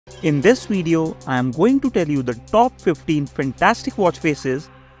In this video, I am going to tell you the top 15 fantastic watch faces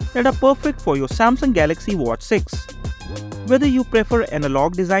that are perfect for your Samsung Galaxy Watch 6. Whether you prefer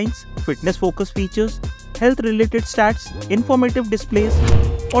analog designs, fitness-focused features, health-related stats, informative displays,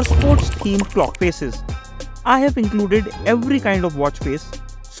 or sports-themed clock faces, I have included every kind of watch face,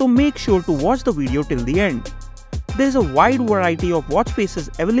 so make sure to watch the video till the end. There is a wide variety of watch faces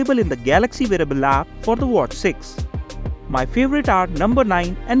available in the Galaxy Wearable app for the Watch 6. My favorite are number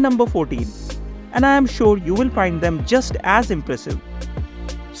 9 and number 14, and I am sure you will find them just as impressive.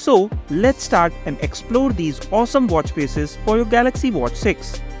 So let's start and explore these awesome watch faces for your Galaxy Watch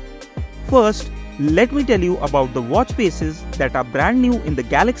 6. First, let me tell you about the watch faces that are brand new in the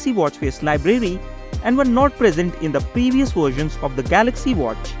Galaxy Watch Face library and were not present in the previous versions of the Galaxy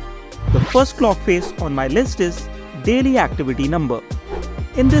Watch. The first clock face on my list is Daily Activity Number.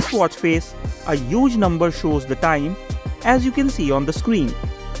 In this watch face, a huge number shows the time, as you can see on the screen.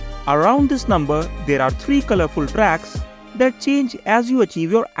 Around this number, there are 3 colorful tracks that change as you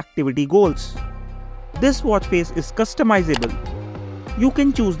achieve your activity goals. This watch face is customizable. You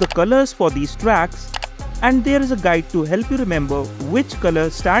can choose the colors for these tracks, and there is a guide to help you remember which color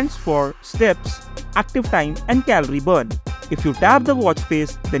stands for steps, active time, and calorie burn. If you tap the watch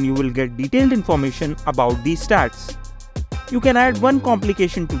face, then you will get detailed information about these stats. You can add one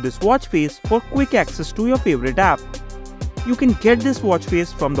complication to this watch face for quick access to your favorite app. You can get this watch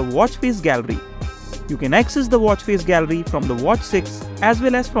face from the Watch Face Gallery. You can access the Watch Face Gallery from the Watch 6 as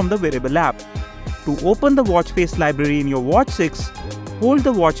well as from the Wearable app. To open the watch face library in your Watch 6, hold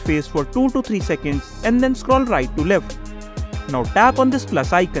the watch face for 2 to 3 seconds and then scroll right to left. Now tap on this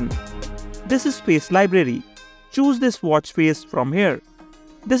plus icon. This is Face Library. Choose this watch face from here.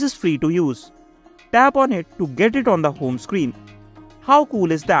 This is free to use. Tap on it to get it on the home screen. How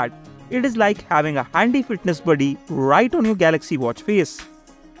cool is that? It is like having a handy fitness buddy right on your Galaxy Watch face.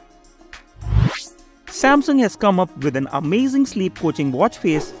 Samsung has come up with an amazing sleep coaching watch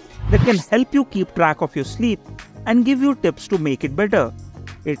face that can help you keep track of your sleep and give you tips to make it better.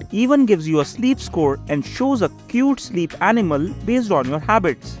 It even gives you a sleep score and shows a cute sleep animal based on your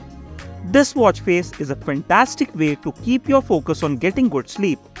habits. This watch face is a fantastic way to keep your focus on getting good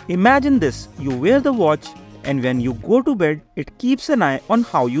sleep. Imagine this, you wear the watch, and when you go to bed, it keeps an eye on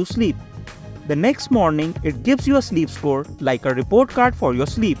how you sleep. The next morning, it gives you a sleep score like a report card for your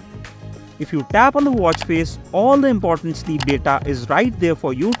sleep. If you tap on the watch face, all the important sleep data is right there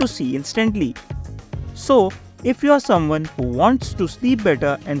for you to see instantly. So, if you are someone who wants to sleep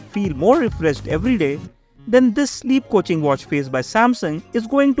better and feel more refreshed every day, then this sleep coaching watch face by Samsung is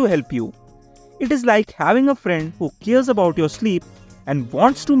going to help you. It is like having a friend who cares about your sleep and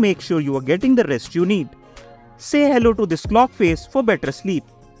wants to make sure you are getting the rest you need. Say hello to this clock face for better sleep.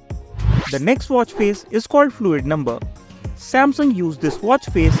 The next watch face is called Fluid Number. Samsung used this watch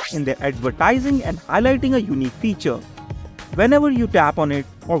face in their advertising and highlighting a unique feature. Whenever you tap on it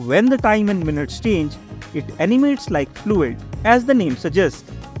or when the time and minutes change, it animates like fluid, as the name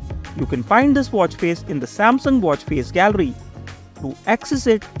suggests. You can find this watch face in the Samsung Watch Face Gallery. To access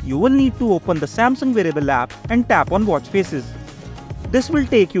it, you will need to open the Samsung Wearable app and tap on watch faces. This will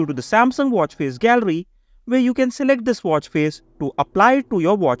take you to the Samsung Watch Face Gallery, where you can select this watch face to apply it to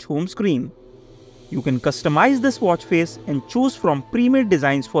your watch home screen. You can customize this watch face and choose from pre-made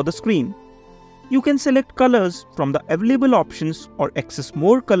designs for the screen. You can select colors from the available options or access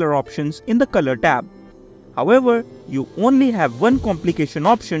more color options in the Color tab. However, you only have one complication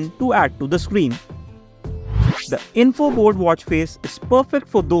option to add to the screen. The Info Board watch face is perfect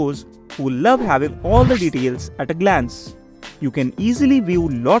for those who love having all the details at a glance. You can easily view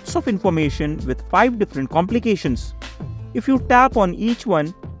lots of information with 5 different complications. If you tap on each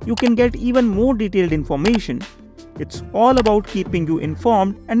one, you can get even more detailed information. It's all about keeping you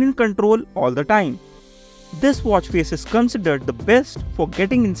informed and in control all the time. This watch face is considered the best for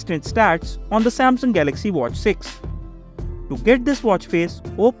getting instant stats on the Samsung Galaxy Watch 6. To get this watch face,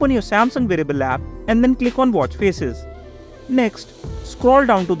 open your Samsung Wearable app and then click on Watch Faces. Next, scroll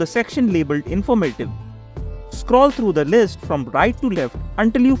down to the section labeled Informative. Scroll through the list from right to left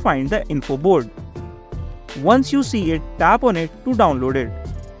until you find the Info Board. Once you see it, tap on it to download it.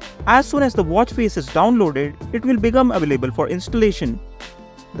 As soon as the watch face is downloaded, it will become available for installation.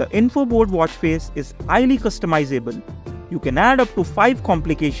 The Info Board watch face is highly customizable. You can add up to 5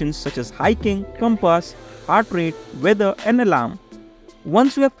 complications such as hiking, compass, heart rate, weather, and alarm.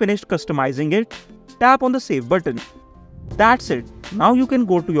 Once you have finished customizing it, tap on the Save button. That's it. Now you can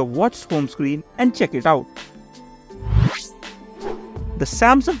go to your watch home screen and check it out. The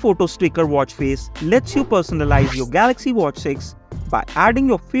Samsung Photo Sticker watch face lets you personalize your Galaxy Watch 6 by adding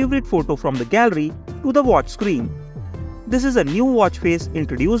your favorite photo from the gallery to the watch screen. This is a new watch face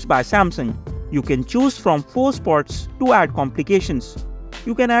introduced by Samsung. You can choose from 4 spots to add complications.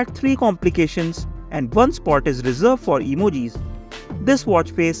 You can add 3 complications and 1 spot is reserved for emojis. This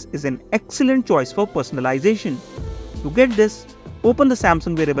watch face is an excellent choice for personalization. To get this, open the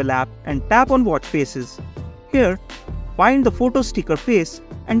Samsung Wearable app and tap on watch faces. Here, find the photo sticker face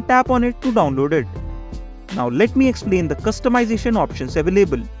and tap on it to download it. Now let me explain the customization options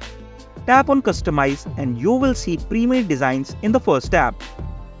available. Tap on Customize and you will see pre-made designs in the first tab.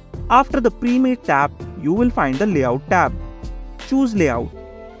 After the pre-made tab, you will find the Layout tab. Choose Layout.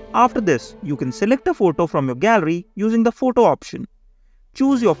 After this, you can select a photo from your gallery using the Photo option.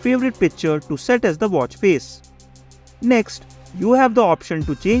 Choose your favorite picture to set as the watch face. Next, you have the option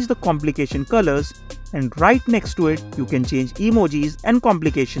to change the complication colors, and right next to it, you can change emojis and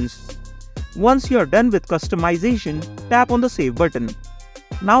complications. Once you are done with customization, tap on the Save button.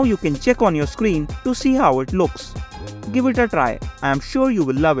 Now you can check on your screen to see how it looks. Give it a try, I am sure you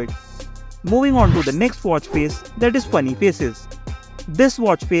will love it. Moving on to the next watch face, that is Funny Faces. This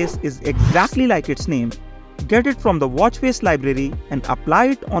watch face is exactly like its name. Get it from the watch face library and apply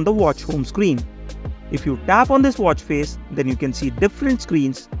it on the watch home screen. If you tap on this watch face, then you can see different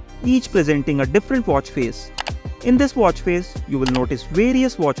screens, each presenting a different watch face. In this watch face, you will notice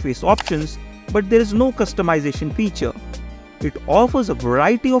various watch face options, but there is no customization feature. It offers a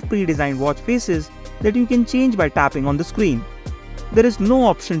variety of pre-designed watch faces that you can change by tapping on the screen. There is no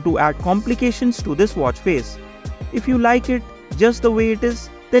option to add complications to this watch face. If you like it just the way it is,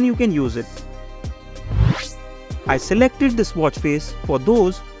 then you can use it. I selected this watch face for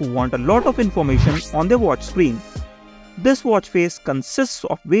those who want a lot of information on their watch screen. This watch face consists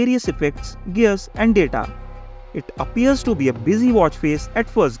of various effects, gears and data. It appears to be a busy watch face at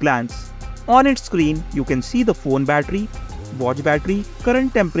first glance. On its screen, you can see the phone battery, watch battery,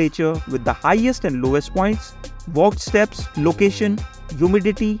 current temperature with the highest and lowest points, walked steps, location,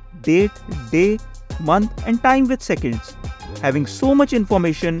 humidity, date, day, month and time with seconds. Having so much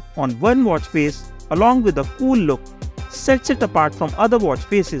information on one watch face along with a cool look sets it apart from other watch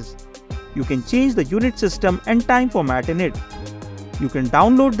faces. You can change the unit system and time format in it. You can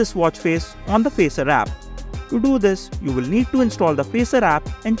download this watch face on the Facer app. To do this, you will need to install the Facer app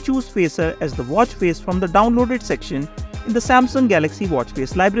and choose Facer as the watch face from the downloaded section in the Samsung Galaxy watch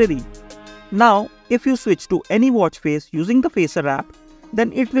face library. Now, if you switch to any watch face using the Facer app,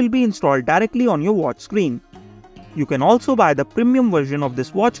 then it will be installed directly on your watch screen. You can also buy the premium version of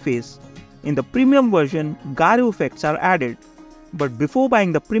this watch face. In the premium version, gyro effects are added. But before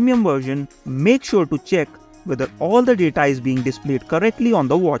buying the premium version, make sure to check whether all the data is being displayed correctly on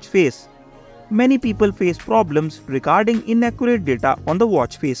the watch face. Many people face problems regarding inaccurate data on the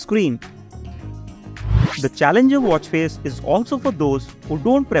watch face screen. The Challenger watch face is also for those who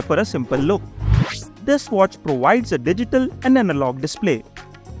don't prefer a simple look. This watch provides a digital and analog display.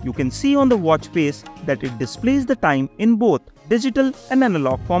 You can see on the watch face that it displays the time in both digital and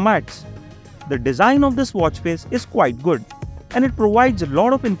analog formats. The design of this watch face is quite good, and it provides a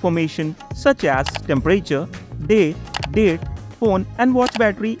lot of information such as temperature, day, date, phone and watch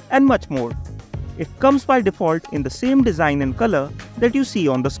battery and much more. It comes by default in the same design and color that you see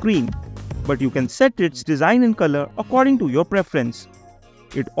on the screen, but you can set its design and color according to your preference.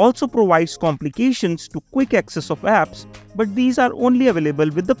 It also provides complications to quick access of apps, but these are only available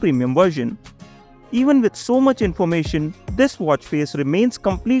with the premium version. Even with so much information, this watch face remains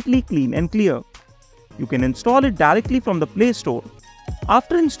completely clean and clear. You can install it directly from the Play Store.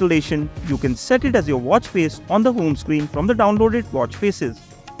 After installation, you can set it as your watch face on the home screen from the downloaded watch faces.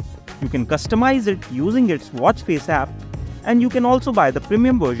 You can customize it using its watch face app, and you can also buy the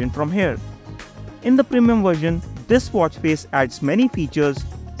premium version from here. In the premium version, this watch face adds many features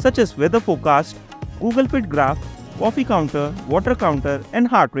such as weather forecast, Google Fit Graph, coffee counter, water counter and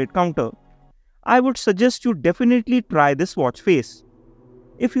heart rate counter. I would suggest you definitely try this watch face.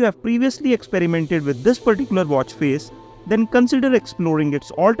 If you have previously experimented with this particular watch face, then consider exploring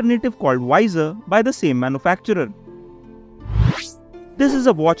its alternative called Visor by the same manufacturer. This is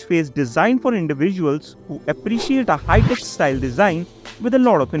a watch face designed for individuals who appreciate a high-tech style design with a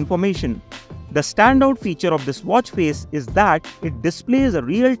lot of information. The standout feature of this watch face is that it displays a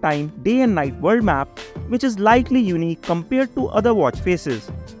real-time day and night world map, which is likely unique compared to other watch faces.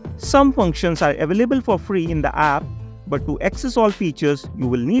 Some functions are available for free in the app, but to access all features, you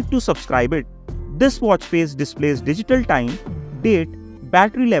will need to subscribe it. This watch face displays digital time, date,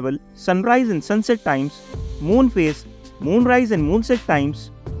 battery level, sunrise and sunset times, moon phase, moonrise and moonset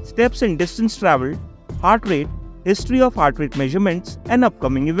times, steps and distance traveled, heart rate, history of heart rate measurements, and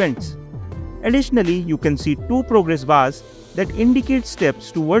upcoming events. Additionally, you can see 2 progress bars that indicate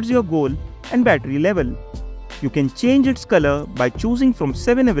steps towards your goal and battery level. You can change its color by choosing from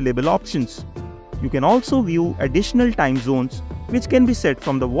 7 available options. You can also view additional time zones, which can be set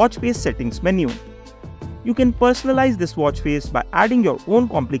from the watch face settings menu. You can personalize this watch face by adding your own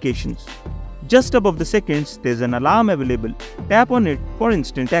complications. Just above the seconds, there is an alarm available. Tap on it for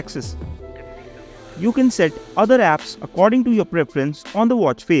instant access. You can set other apps according to your preference on the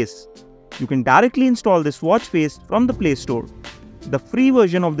watch face. You can directly install this watch face from the Play Store. The free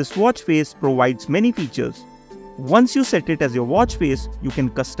version of this watch face provides many features. Once you set it as your watch face, you can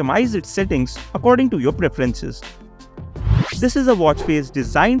customize its settings according to your preferences. This is a watch face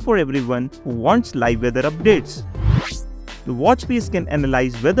designed for everyone who wants live weather updates. The watch face can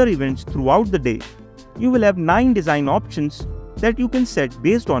analyze weather events throughout the day. You will have 9 design options that you can set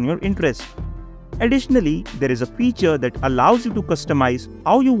based on your interest. Additionally, there is a feature that allows you to customize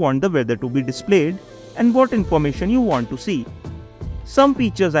how you want the weather to be displayed and what information you want to see. Some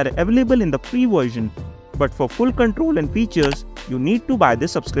features are available in the free version, but for full control and features, you need to buy the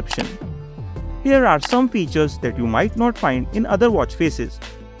subscription. Here are some features that you might not find in other watch faces.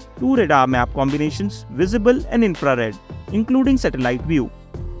 2 radar map combinations, visible and infrared, including satellite view.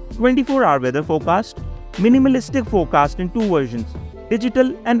 24-hour weather forecast, minimalistic forecast in 2 versions,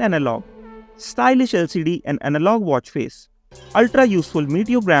 digital and analog. Stylish LCD and analog watch face. Ultra useful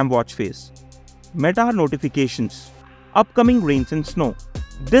meteogram watch face. Meta notifications. Upcoming rains and snow.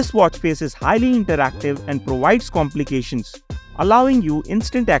 This watch face is highly interactive and provides complications, allowing you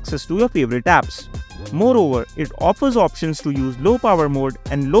instant access to your favorite apps. Moreover, it offers options to use low power mode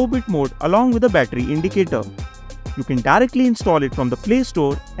and low bit mode along with a battery indicator. You can directly install it from the Play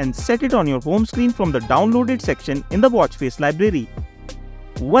Store and set it on your home screen from the downloaded section in the watch face library.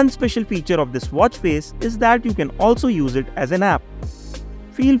 One special feature of this watch face is that you can also use it as an app.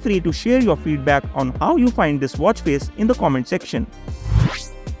 Feel free to share your feedback on how you find this watch face in the comment section.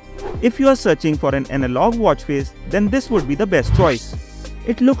 If you are searching for an analog watch face, then this would be the best choice.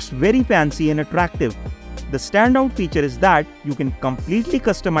 It looks very fancy and attractive. The standout feature is that you can completely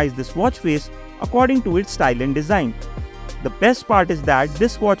customize this watch face according to its style and design. The best part is that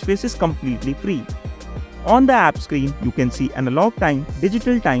this watch face is completely free. On the app screen, you can see analog time,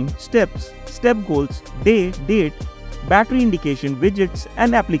 digital time, steps, step goals, day, date, battery indication, widgets,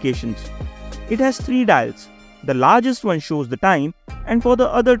 and applications. It has 3 dials. The largest one shows the time, and for the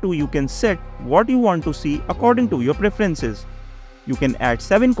other 2 you can set what you want to see according to your preferences. You can add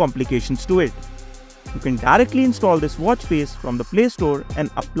 7 complications to it. You can directly install this watch face from the Play Store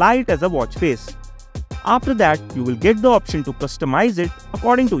and apply it as a watch face. After that, you will get the option to customize it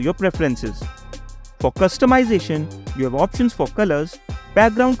according to your preferences. For customization, you have options for colors,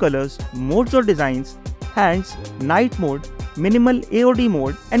 background colors, modes or designs, hands, night mode, minimal AOD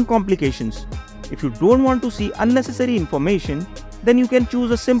mode, and complications. If you don't want to see unnecessary information, then you can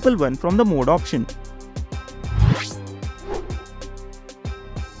choose a simple one from the mode option.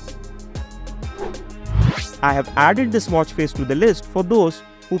 I have added this watch face to the list for those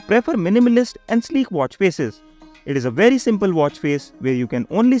who prefer minimalist and sleek watch faces. It is a very simple watch face where you can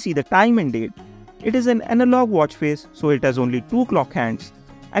only see the time and date. It is an analog watch face, so it has only 2 clock hands,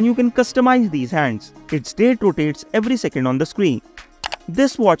 and you can customize these hands. Its date rotates every second on the screen.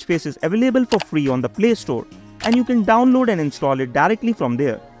 This watch face is available for free on the Play Store, and you can download and install it directly from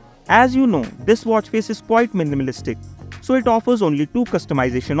there. As you know, this watch face is quite minimalistic, so it offers only 2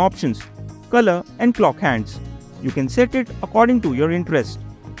 customization options, color and clock hands. You can set it according to your interest.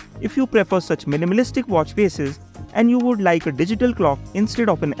 If you prefer such minimalistic watch faces and you would like a digital clock instead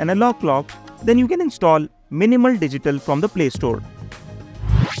of an analog clock, then you can install Minimal Digital from the Play Store.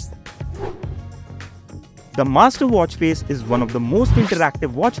 The Master Watch Face is one of the most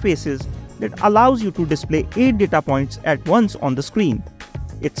interactive watch faces that allows you to display 8 data points at once on the screen.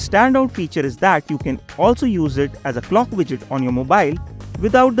 Its standout feature is that you can also use it as a clock widget on your mobile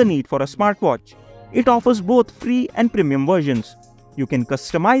without the need for a smartwatch. It offers both free and premium versions. You can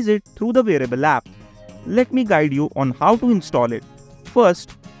customize it through the wearable app. Let me guide you on how to install it.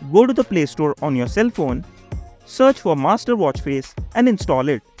 First, go to the Play Store on your cell phone, search for Master Watch Face and install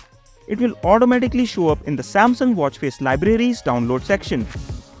it. It will automatically show up in the Samsung Watch Face Libraries download section.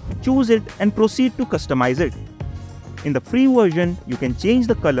 Choose it and proceed to customize it. In the free version, you can change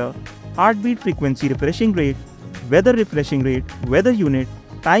the color, heartbeat frequency refreshing rate, weather refreshing rate, weather unit,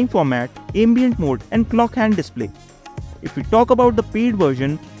 time format, ambient mode and clock hand display. If we talk about the paid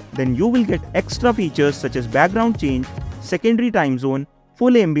version, then you will get extra features such as background change, secondary time zone,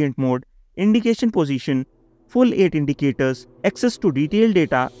 full ambient mode, indication position, full 8 indicators, access to detailed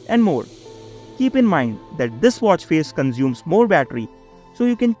data and more. Keep in mind that this watch face consumes more battery, so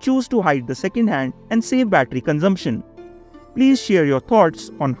you can choose to hide the second hand and save battery consumption. Please share your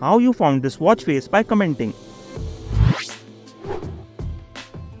thoughts on how you found this watch face by commenting.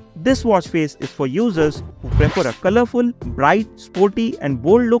 This watch face is for users who prefer a colorful, bright, sporty and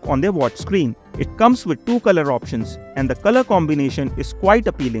bold look on their watch screen. It comes with 2 color options and the color combination is quite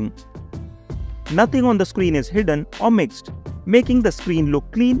appealing. Nothing on the screen is hidden or mixed, making the screen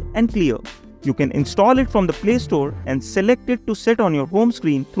look clean and clear. You can install it from the Play Store and select it to set on your home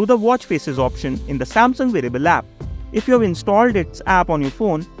screen through the Watch Faces option in the Samsung Wearable app. If you have installed its app on your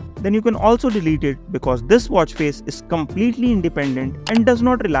phone, then you can also delete it because this watch face is completely independent and does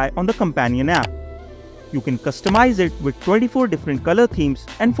not rely on the companion app. You can customize it with 24 different color themes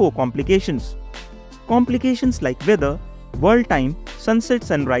and 4 complications. Complications like weather, world time, sunset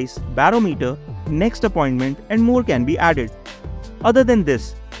sunrise, barometer, next appointment and more can be added. Other than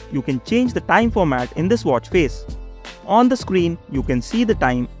this, you can change the time format in this watch face. On the screen, you can see the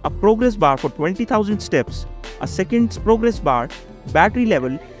time, a progress bar for 20,000 steps, a seconds progress bar, battery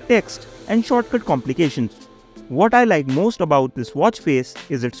level, text and shortcut complications. What I like most about this watch face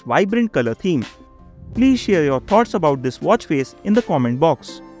is its vibrant color theme. Please share your thoughts about this watch face in the comment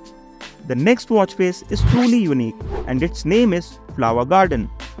box. The next watch face is truly unique and its name is Flower Garden.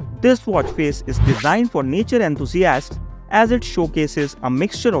 This watch face is designed for nature enthusiasts as it showcases a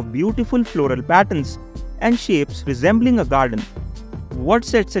mixture of beautiful floral patterns and shapes resembling a garden. What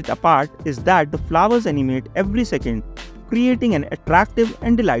sets it apart is that the flowers animate every second, creating an attractive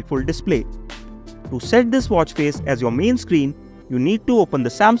and delightful display. To set this watch face as your main screen, you need to open the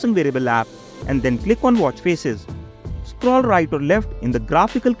Samsung Wearable app and then click on Watch Faces. Scroll right or left in the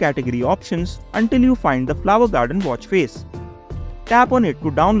graphical category options until you find the Flower Garden watch face. Tap on it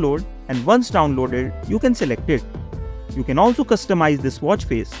to download and once downloaded, you can select it. You can also customize this watch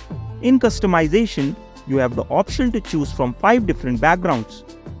face. In customization, you have the option to choose from 5 different backgrounds.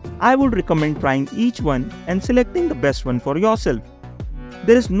 I would recommend trying each one and selecting the best one for yourself.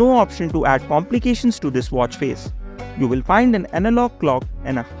 There is no option to add complications to this watch face. You will find an analog clock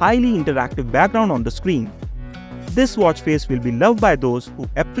and a highly interactive background on the screen. This watch face will be loved by those who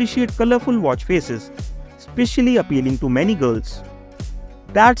appreciate colorful watch faces, especially appealing to many girls.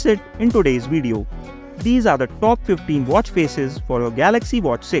 That's it in today's video. These are the top 15 watch faces for your Galaxy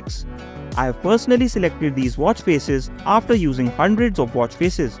Watch 6. I have personally selected these watch faces after using hundreds of watch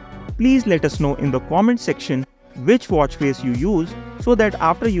faces. Please let us know in the comment section which watch face you use so that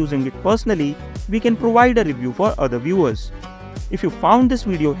after using it personally, we can provide a review for other viewers. If you found this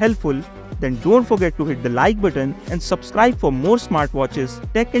video helpful, then don't forget to hit the like button and subscribe for more smartwatches,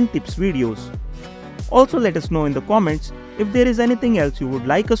 tech and tips videos. Also let us know in the comments if there is anything else you would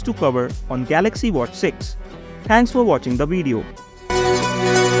like us to cover on Galaxy Watch 6. Thanks for watching the video.